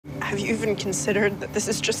Have you even considered that this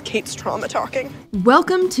is just Kate's trauma talking?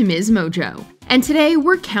 Welcome to MsMojo, and today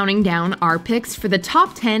we're counting down our picks for the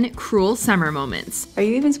top 10 cruel summer moments. Are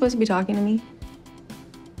you even supposed to be talking to me?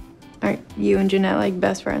 Are you and Jeanette like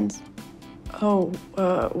best friends? Oh,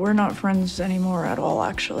 we're not friends anymore at all,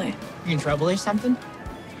 actually. You in trouble or something?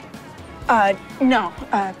 No.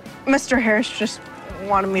 Mr. Harris just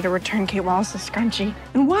wanted me to return Kate Wallace's scrunchie.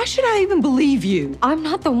 And why should I even believe you? I'm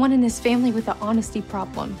not the one in this family with the honesty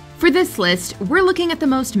problem. For this list, we're looking at the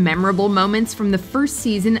most memorable moments from the first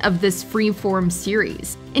season of this Freeform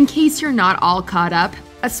series. In case you're not all caught up,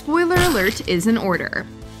 a spoiler alert is in order.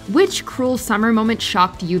 Which cruel summer moment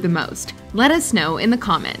shocked you the most? Let us know in the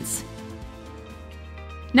comments.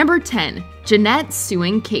 Number 10. Jeanette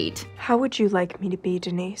suing Kate. How would you like me to be,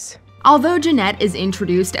 Denise? Although Jeanette is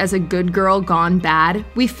introduced as a good girl gone bad,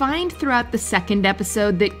 we find throughout the second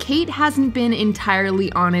episode that Kate hasn't been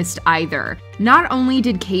entirely honest either. Not only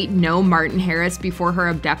did Kate know Martin Harris before her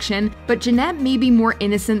abduction, but Jeanette may be more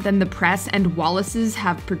innocent than the press and Wallaces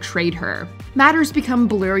have portrayed her. Matters become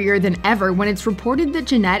blurrier than ever when it's reported that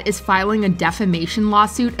Jeanette is filing a defamation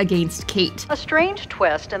lawsuit against Kate. A strange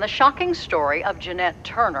twist in the shocking story of Jeanette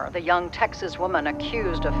Turner, the young Texas woman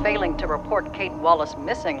accused of failing to report Kate Wallace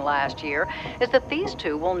missing last year, is that these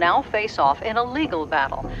two will now face off in a legal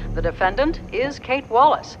battle. The defendant is Kate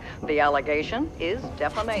Wallace. The allegation is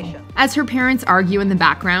defamation. As her parents argue in the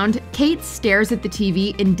background, Kate stares at the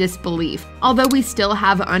TV in disbelief. Although we still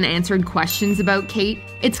have unanswered questions about Kate,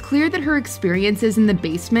 it's clear that her experiences in the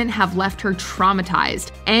basement have left her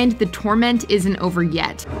traumatized, and the torment isn't over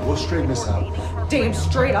yet. We'll straighten this out. Damn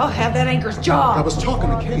straight, I'll have that anchor's job. I was talking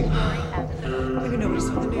to Kate. I don't even know what it's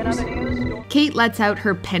on the news. Kate lets out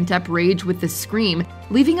her pent-up rage with a scream,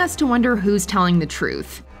 leaving us to wonder who's telling the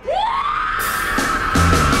truth.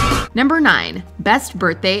 Number 9. Best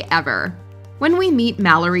birthday ever. When we meet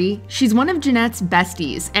Mallory, she's one of Jeanette's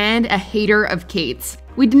besties and a hater of Kate's.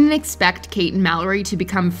 We didn't expect Kate and Mallory to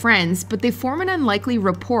become friends, but they form an unlikely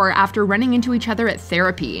rapport after running into each other at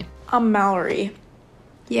therapy. I'm Mallory.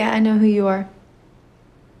 Yeah, I know who you are.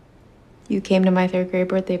 You came to my 3rd grade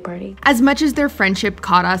birthday party. As much as their friendship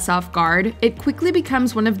caught us off guard, it quickly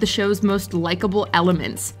becomes one of the show's most likable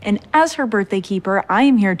elements. And as her birthday keeper, I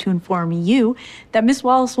am here to inform you that Miss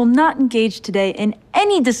Wallace will not engage today in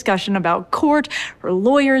any discussion about court or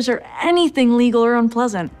lawyers or anything legal or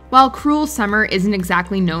unpleasant. While Cruel Summer isn't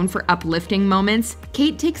exactly known for uplifting moments,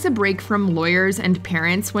 Kate takes a break from lawyers and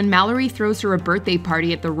parents when Mallory throws her a birthday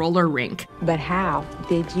party at the roller rink. But how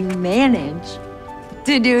did you manage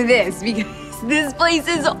to do this? Because this place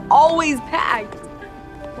is always packed.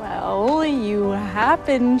 Well, you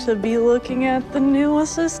happen to be looking at the new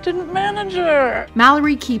assistant manager.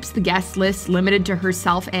 Mallory keeps the guest list limited to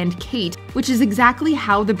herself and Kate, which is exactly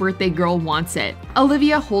how the birthday girl wants it.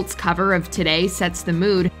 Olivia Holt's cover of Today sets the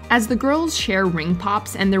mood as the girls share ring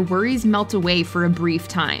pops and their worries melt away for a brief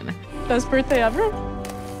time. Best birthday ever?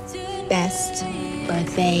 Best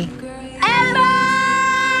birthday.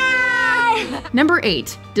 Number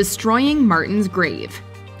 8. Destroying Martin's grave.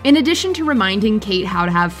 In addition to reminding Kate how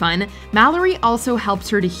to have fun, Mallory also helps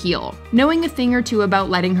her to heal. Knowing a thing or two about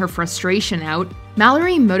letting her frustration out,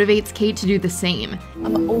 Mallory motivates Kate to do the same.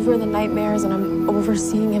 I'm over the nightmares and I'm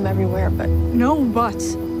overseeing him everywhere, but... No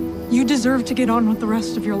buts. You deserve to get on with the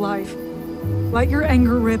rest of your life. Let your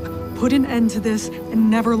anger rip, put an end to this, and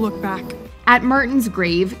never look back. At Martin's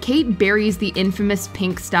grave, Kate buries the infamous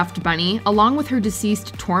pink stuffed bunny along with her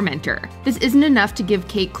deceased tormentor. This isn't enough to give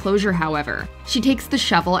Kate closure, however. She takes the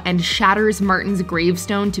shovel and shatters Martin's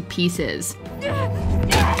gravestone to pieces.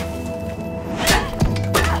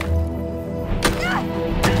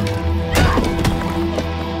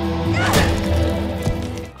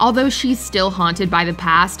 Although she's still haunted by the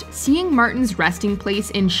past, seeing Martin's resting place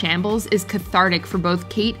in shambles is cathartic for both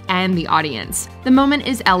Kate and the audience. The moment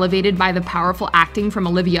is elevated by the powerful acting from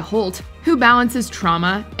Olivia Holt, who balances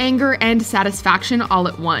trauma, anger, and satisfaction all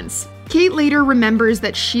at once. Kate later remembers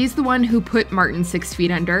that she's the one who put Martin 6 feet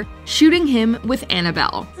under, shooting him with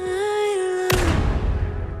Annabelle.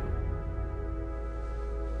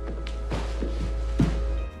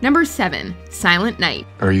 Number 7. Silent Night.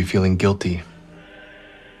 Are you feeling guilty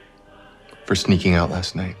for sneaking out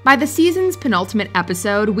last night? By the season's penultimate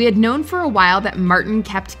episode, we had known for a while that Martin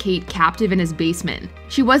kept Kate captive in his basement.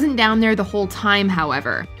 She wasn't down there the whole time,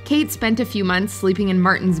 however. Kate spent a few months sleeping in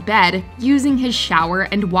Martin's bed, using his shower,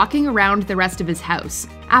 and walking around the rest of his house.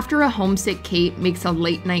 After a homesick Kate makes a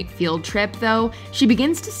late-night field trip, though, she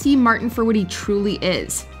begins to see Martin for what he truly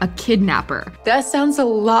is, a kidnapper. That sounds a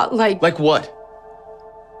lot like... Like what?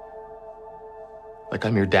 Like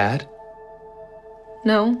I'm your dad?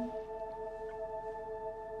 No.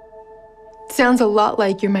 Sounds a lot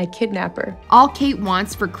like you're my kidnapper. All Kate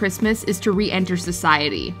wants for Christmas is to re-enter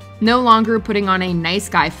society. No longer putting on a nice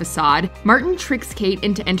guy facade, Martin tricks Kate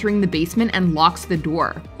into entering the basement and locks the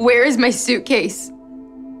door. Where is my suitcase?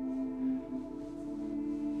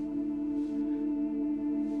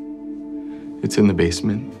 It's in the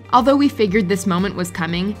basement. Although we figured this moment was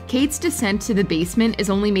coming, Kate's descent to the basement is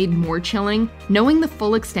only made more chilling, knowing the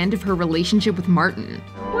full extent of her relationship with Martin.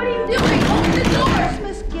 What are you doing? Open the door!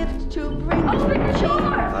 Christmas gift to bring. Open the door!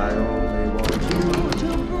 I only want you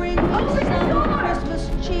to bring. Open the door!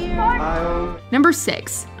 Christmas cheer. Number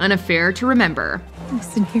 6, an affair to remember.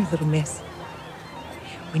 Listen here, little miss.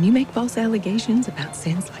 When you make false allegations about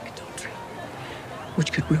sins like adultery,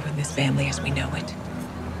 which could ruin this family as we know it,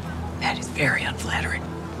 that is very unflattering.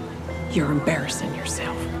 You're embarrassing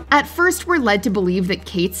yourself. At first, we're led to believe that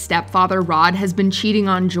Kate's stepfather, Rod, has been cheating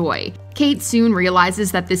on Joy. Kate soon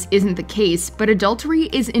realizes that this isn't the case, but adultery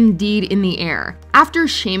is indeed in the air. After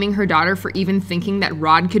shaming her daughter for even thinking that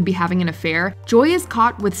Rod could be having an affair, Joy is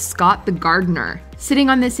caught with Scott the gardener. Sitting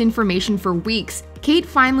on this information for weeks, Kate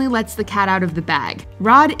finally lets the cat out of the bag.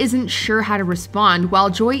 Rod isn't sure how to respond, while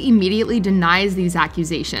Joy immediately denies these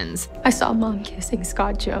accusations. I saw Mom kissing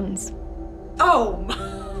Scott Jones. Oh!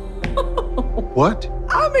 What?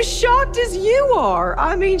 I'm as shocked as you are.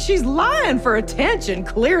 I mean, she's lying for attention,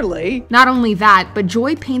 clearly. Not only that, but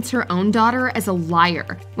Joy paints her own daughter as a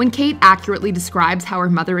liar. When Kate accurately describes how her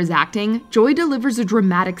mother is acting, Joy delivers a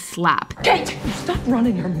dramatic slap. Kate, stop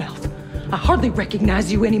running your mouth. I hardly recognize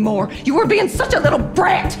you anymore. You were being such a little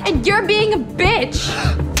brat. And you're being a bitch!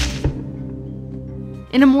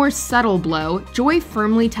 In a more subtle blow, Joy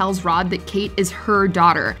firmly tells Rod that Kate is her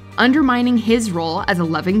daughter, undermining his role as a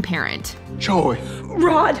loving parent. Joy.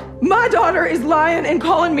 Rod, my daughter is lying and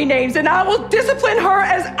calling me names, and I will discipline her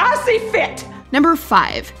as I see fit. Number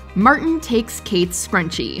 5, Martin takes Kate's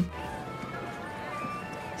scrunchie.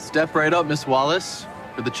 Step right up, Miss Wallace,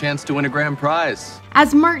 for the chance to win a grand prize.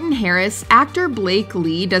 As Martin Harris, actor Blake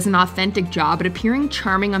Lee does an authentic job at appearing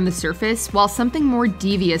charming on the surface while something more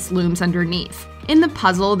devious looms underneath. In the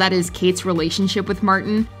puzzle that is Kate's relationship with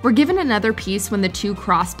Martin, we're given another piece when the two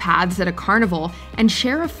cross paths at a carnival and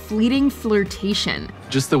share a fleeting flirtation.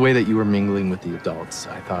 Just the way that you were mingling with the adults,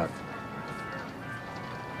 I thought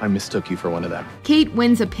I mistook you for one of them. Kate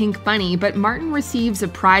wins a pink bunny, but Martin receives a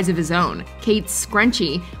prize of his own, Kate's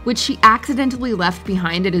scrunchie, which she accidentally left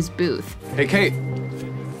behind at his booth. Hey, Kate.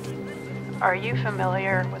 Are you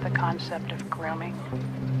familiar with the concept of grooming?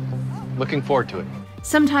 Looking forward to it.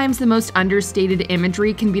 Sometimes the most understated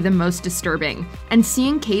imagery can be the most disturbing, and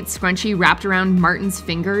seeing Kate's scrunchie wrapped around Martin's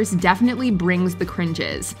fingers definitely brings the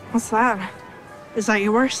cringes. What's that? Is that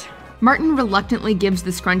yours? Martin reluctantly gives the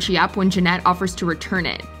scrunchie up when Jeanette offers to return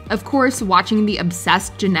it. Of course, watching the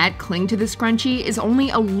obsessed Jeanette cling to the scrunchie is only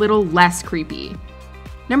a little less creepy.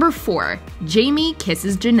 Number 4, Jamie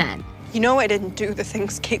kisses Jeanette. You know I didn't do the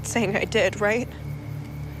things Kate's saying I did, right?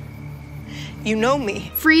 You know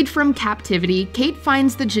me. Freed from captivity, Kate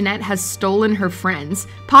finds that Jeanette has stolen her friends,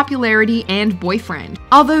 popularity, and boyfriend.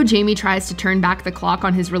 Although Jamie tries to turn back the clock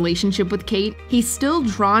on his relationship with Kate, he's still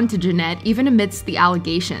drawn to Jeanette even amidst the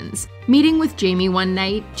allegations. Meeting with Jamie one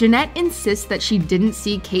night, Jeanette insists that she didn't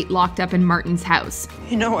see Kate locked up in Martin's house.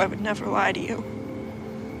 You know I would never lie to you.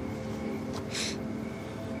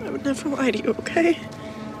 I would never lie to you, okay?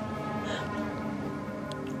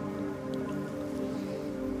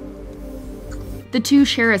 The two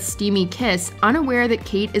share a steamy kiss, unaware that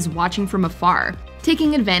Kate is watching from afar.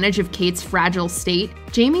 Taking advantage of Kate's fragile state,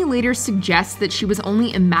 Jamie later suggests that she was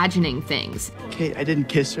only imagining things. Kate, I didn't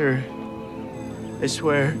kiss her. I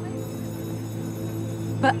swear.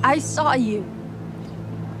 But I saw you.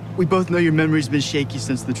 We both know your memory's been shaky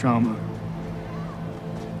since the trauma.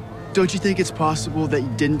 Don't you think it's possible that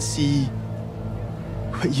you didn't see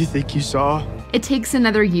what you think you saw? It takes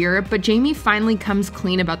another year, but Jamie finally comes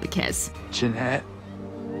clean about the kiss. Jeanette,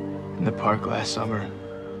 in the park last summer,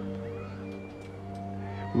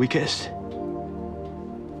 we kissed.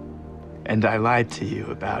 And I lied to you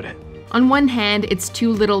about it. On one hand, it's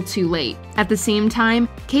too little too late. At the same time,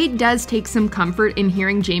 Kate does take some comfort in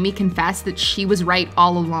hearing Jamie confess that she was right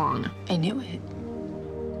all along. I knew it.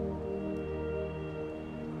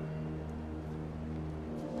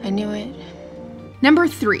 I knew it. Number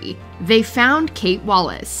 3, they found Kate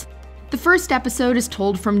Wallace. The first episode is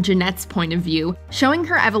told from Jeanette's point of view, showing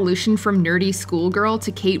her evolution from nerdy schoolgirl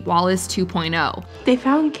to Kate Wallace 2.0. They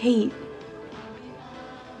found Kate.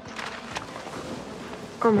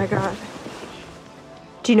 Oh my god.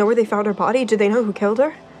 Do you know where they found her body? Do they know who killed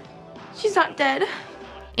her? She's not dead.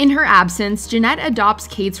 In her absence, Jeanette adopts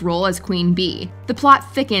Kate's role as Queen Bee. The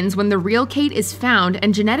plot thickens when the real Kate is found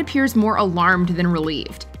and Jeanette appears more alarmed than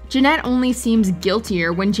relieved. Jeanette only seems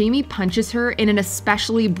guiltier when Jamie punches her in an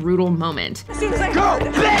especially brutal moment.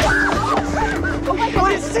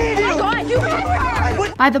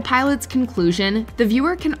 By the pilot's conclusion, the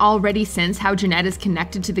viewer can already sense how Jeanette is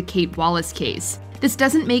connected to the Kate Wallace case. This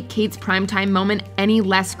doesn't make Kate's primetime moment any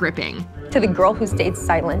less gripping. To the girl who stayed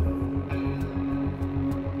silent,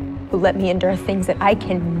 who let me endure things that I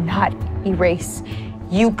cannot erase.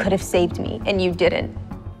 You could have saved me, and you didn't.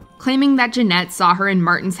 Claiming that Jeanette saw her in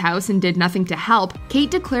Martin's house and did nothing to help, Kate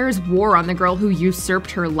declares war on the girl who usurped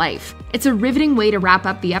her life. It's a riveting way to wrap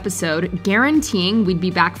up the episode, guaranteeing we'd be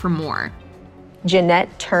back for more.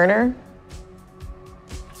 Jeanette Turner,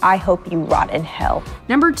 I hope you rot in hell.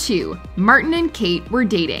 Number 2, Martin and Kate were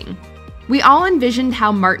dating. We all envisioned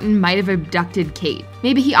how Martin might have abducted Kate.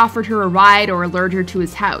 Maybe he offered her a ride or lured her to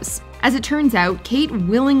his house. As it turns out, Kate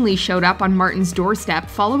willingly showed up on Martin's doorstep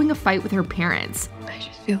following a fight with her parents. I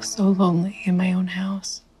just feel so lonely in my own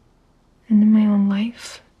house and in my own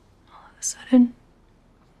life all of a sudden.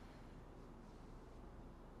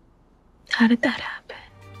 How did that happen?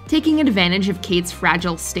 Taking advantage of Kate's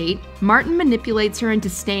fragile state, Martin manipulates her into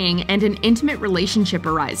staying and an intimate relationship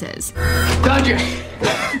arises. Dodger!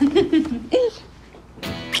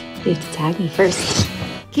 You have to tag me first.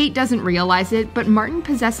 Kate doesn't realize it, but Martin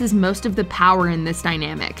possesses most of the power in this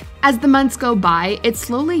dynamic. As the months go by, it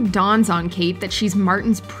slowly dawns on Kate that she's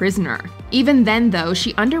Martin's prisoner. Even then, though,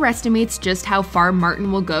 she underestimates just how far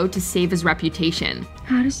Martin will go to save his reputation.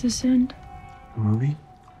 How does this end? A movie?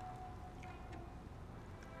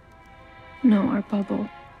 No, our bubble.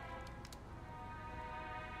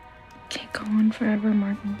 Can't go on forever,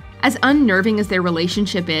 Martin. As unnerving as their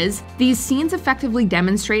relationship is, these scenes effectively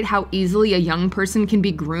demonstrate how easily a young person can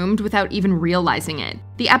be groomed without even realizing it.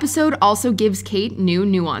 The episode also gives Kate new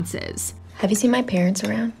nuances. Have you seen my parents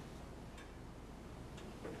around?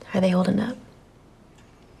 Are they holding up?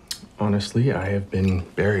 Honestly, I have been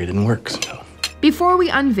buried in work, so. Before we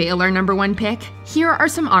unveil our number 1 pick, here are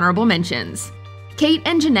some honorable mentions. Kate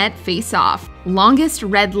and Jeanette face off. Longest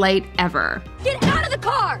red light ever. Get out of the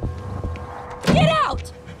car! Get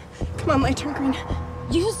out! Come on, light turn green.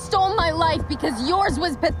 You stole my life because yours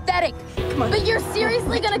was pathetic. Come on. But you're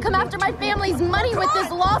seriously gonna come after my family's money with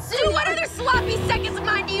this lawsuit? So what other sloppy seconds of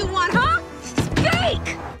mine do you want, huh?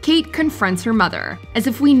 Fake! Kate confronts her mother, as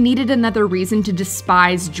if we needed another reason to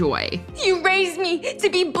despise Joy. You raised me to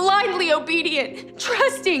be blindly obedient,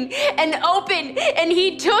 trusting, and open, and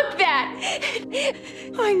he took that.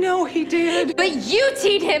 I know he did. But you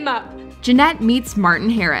teed him up. Jeanette meets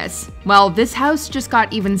Martin Harris. Well, this house just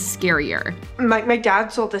got even scarier. My dad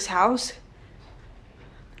sold this house.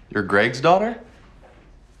 You're Greg's daughter?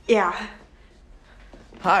 Yeah.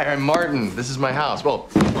 Hi, I'm Martin. This is my house. Well,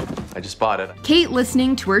 I just bought it. Kate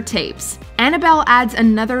listening to her tapes. Annabelle adds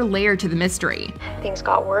another layer to the mystery. Things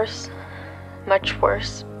got worse. Much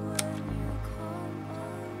worse.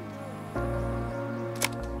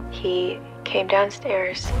 He came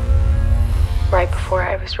downstairs right before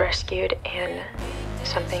I was rescued, and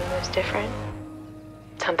something was different.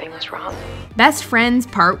 Something was wrong. Best friends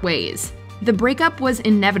part ways. The breakup was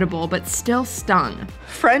inevitable, but still stung.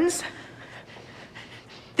 Friends?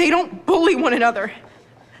 They don't bully one another.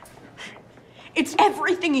 It's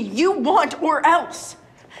everything you want or else.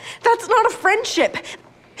 That's not a friendship.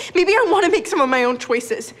 Maybe I want to make some of my own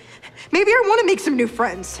choices. Maybe I want to make some new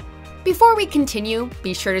friends. Before we continue,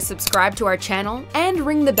 be sure to subscribe to our channel and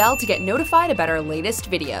ring the bell to get notified about our latest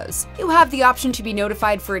videos. You have the option to be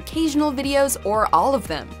notified for occasional videos or all of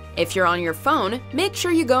them. If you're on your phone, make sure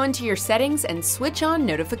you go into your settings and switch on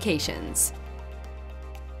notifications.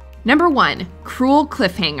 Number 1, cruel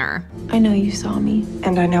cliffhanger. I know you saw me.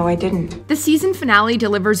 And I know I didn't. The season finale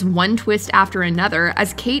delivers one twist after another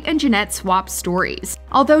as Kate and Jeanette swap stories.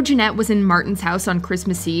 Although Jeanette was in Martin's house on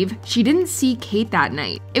Christmas Eve, she didn't see Kate that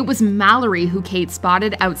night. It was Mallory who Kate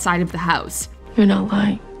spotted outside of the house. You're not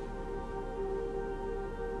lying.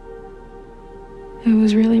 It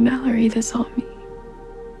was really Mallory that saw me.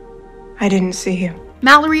 I didn't see you.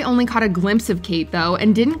 Mallory only caught a glimpse of Kate, though,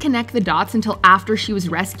 and didn't connect the dots until after she was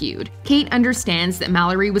rescued. Kate understands that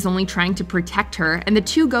Mallory was only trying to protect her, and the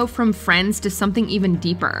two go from friends to something even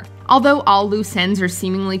deeper. Although all loose ends are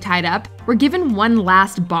seemingly tied up, we're given one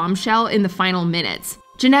last bombshell in the final minutes.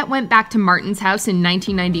 Jeanette went back to Martin's house in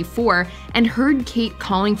 1994 and heard Kate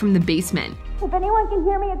calling from the basement. If anyone can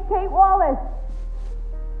hear me, it's Kate Wallace.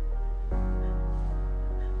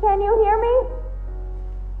 Can you hear me?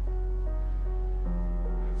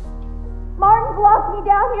 Martin's lost brought me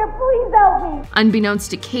down here. Please help me.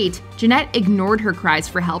 Unbeknownst to Kate, Jeanette ignored her cries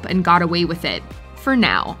for help and got away with it. For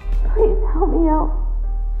now. Please help me out.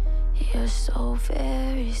 You're so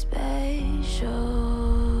very special.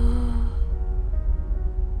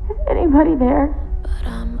 Is anybody there? But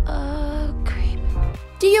I'm a creep.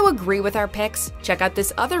 Do you agree with our picks? Check out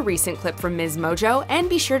this other recent clip from MsMojo and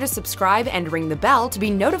be sure to subscribe and ring the bell to be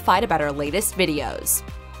notified about our latest videos.